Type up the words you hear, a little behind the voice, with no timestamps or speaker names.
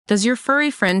Does your furry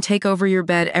friend take over your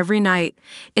bed every night?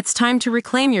 It's time to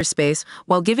reclaim your space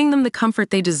while giving them the comfort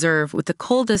they deserve with the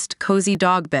coldest, cozy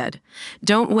dog bed.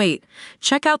 Don't wait.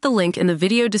 Check out the link in the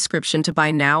video description to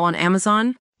buy now on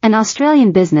Amazon. An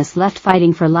Australian business left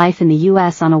fighting for life in the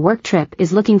US on a work trip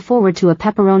is looking forward to a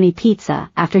pepperoni pizza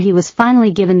after he was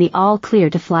finally given the all-clear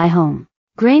to fly home.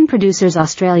 Grain Producers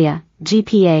Australia,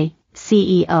 GPA,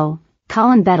 CEO,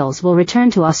 Colin Bettles will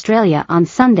return to Australia on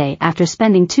Sunday after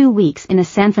spending 2 weeks in a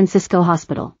San Francisco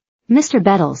hospital. Mr.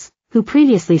 Bettles, who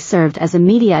previously served as a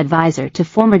media advisor to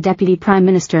former Deputy Prime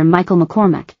Minister Michael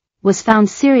McCormack, was found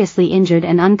seriously injured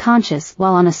and unconscious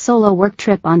while on a solo work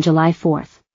trip on July 4.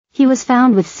 He was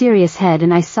found with serious head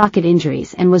and eye socket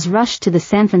injuries and was rushed to the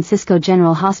San Francisco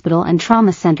General Hospital and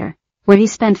Trauma Center, where he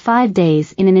spent 5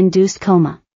 days in an induced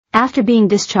coma. After being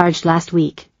discharged last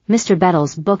week, Mr.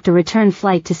 Bettles booked a return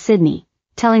flight to Sydney,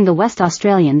 telling the West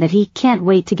Australian that he can't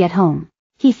wait to get home.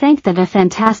 He thanked the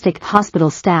fantastic hospital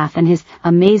staff and his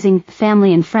amazing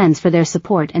family and friends for their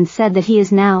support and said that he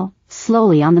is now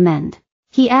slowly on the mend.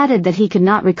 He added that he could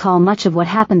not recall much of what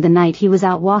happened the night he was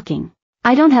out walking.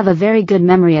 "I don't have a very good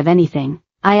memory of anything.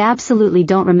 I absolutely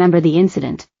don't remember the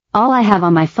incident. All I have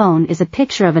on my phone is a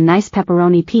picture of a nice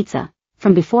pepperoni pizza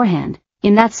from beforehand,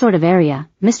 in that sort of area,"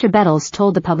 Mr. Bettles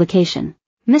told the publication.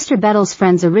 Mr. Bettles'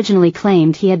 friends originally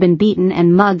claimed he had been beaten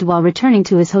and mugged while returning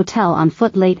to his hotel on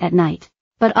foot late at night.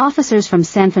 But officers from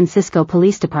San Francisco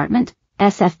Police Department,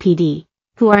 SFPD,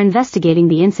 who are investigating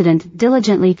the incident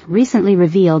diligently, recently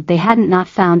revealed they hadn't not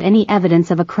found any evidence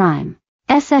of a crime.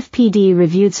 SFPD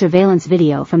reviewed surveillance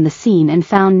video from the scene and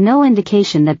found no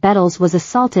indication that Bettles was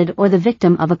assaulted or the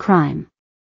victim of a crime.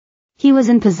 He was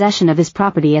in possession of his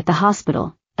property at the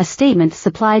hospital, a statement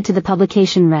supplied to the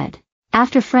publication read.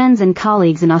 After friends and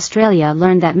colleagues in Australia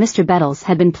learned that Mr. Bettles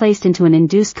had been placed into an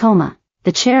induced coma,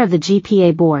 the chair of the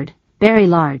GPA board, Barry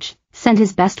Large, sent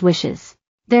his best wishes.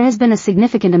 "There has been a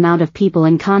significant amount of people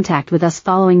in contact with us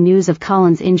following news of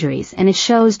Colin's injuries, and it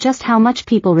shows just how much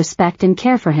people respect and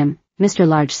care for him," Mr.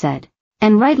 Large said.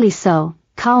 "And rightly so.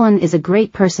 Colin is a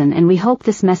great person and we hope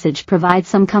this message provides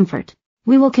some comfort.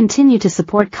 We will continue to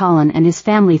support Colin and his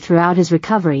family throughout his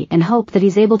recovery and hope that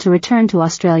he's able to return to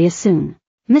Australia soon."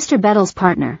 Mr. Bettles'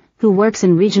 partner, who works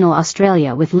in regional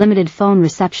Australia with limited phone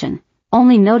reception,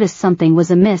 only noticed something was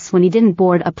amiss when he didn't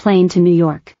board a plane to New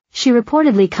York. She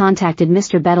reportedly contacted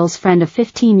Mr. Bettles' friend of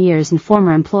 15 years and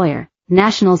former employer,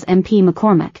 Nationals MP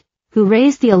McCormack, who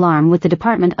raised the alarm with the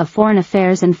Department of Foreign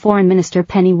Affairs and Foreign Minister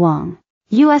Penny Wong.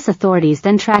 U.S. authorities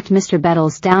then tracked Mr.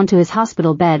 Bettles down to his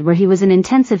hospital bed where he was in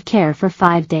intensive care for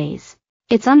 5 days.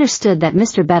 It's understood that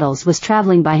Mr. Bettles was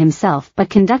traveling by himself but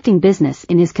conducting business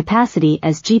in his capacity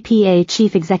as GPA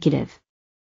chief executive.